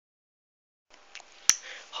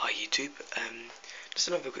Hi YouTube, just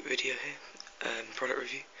another quick video here, product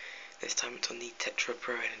review. This time it's on the Tetra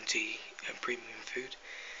Pro Energy premium food.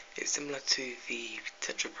 It's similar to the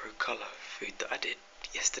Tetra Pro Color food that I did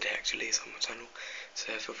yesterday actually. It's on my channel,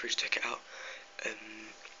 so feel free to check it out.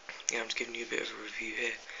 Yeah, I'm just giving you a bit of a review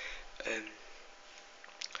here,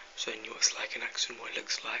 showing you what it's like in action, what it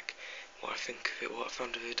looks like, what I think of it, what I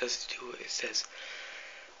found of it, does it do what it says.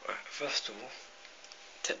 Right, first of all,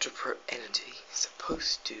 Tetra Pro Energy is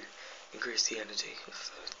supposed to increase the energy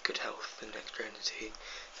of good health and extra energy.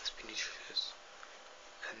 That's been nutritious.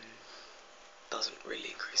 Doesn't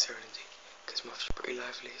really increase their energy because muffs are pretty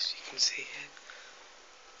lively, as you can see here.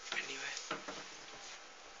 Anyway,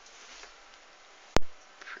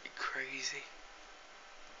 pretty crazy.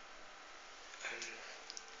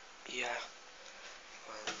 Yeah.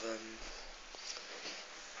 Well, let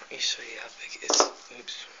me show you how big it is.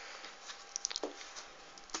 Oops.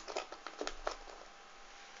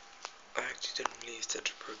 I actually generally use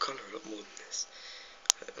Tetra Pro Color a lot more than this.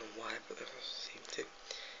 I don't know why, but I seem to.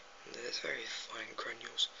 And there's very fine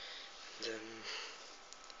granules. And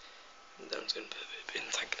I'm just going to put a bit in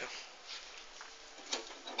the tank now.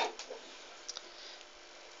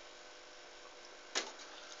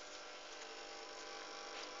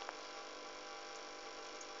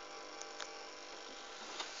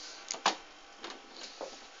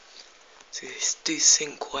 So these do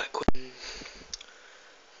sink quite quick.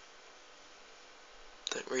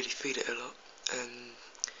 Don't really feed it a lot. The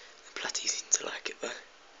platies seem to like it though.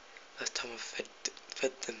 Last time I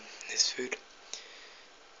fed them this food,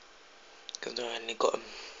 because I only got them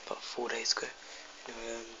about 4 days ago.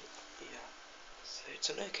 Anyway, yeah. So it's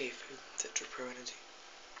an okay food, Tetra Pro Energy.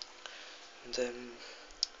 And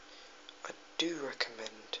I do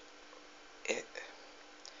recommend it.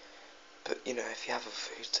 But you know, if you have a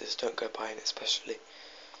food, just don't go buying it especially.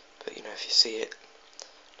 But you know, if you see it,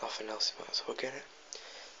 nothing else, you might as well get it.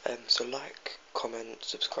 So like, comment,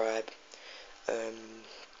 subscribe.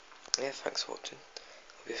 Yeah, thanks for watching.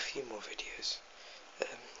 There'll be a few more videos.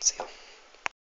 See ya.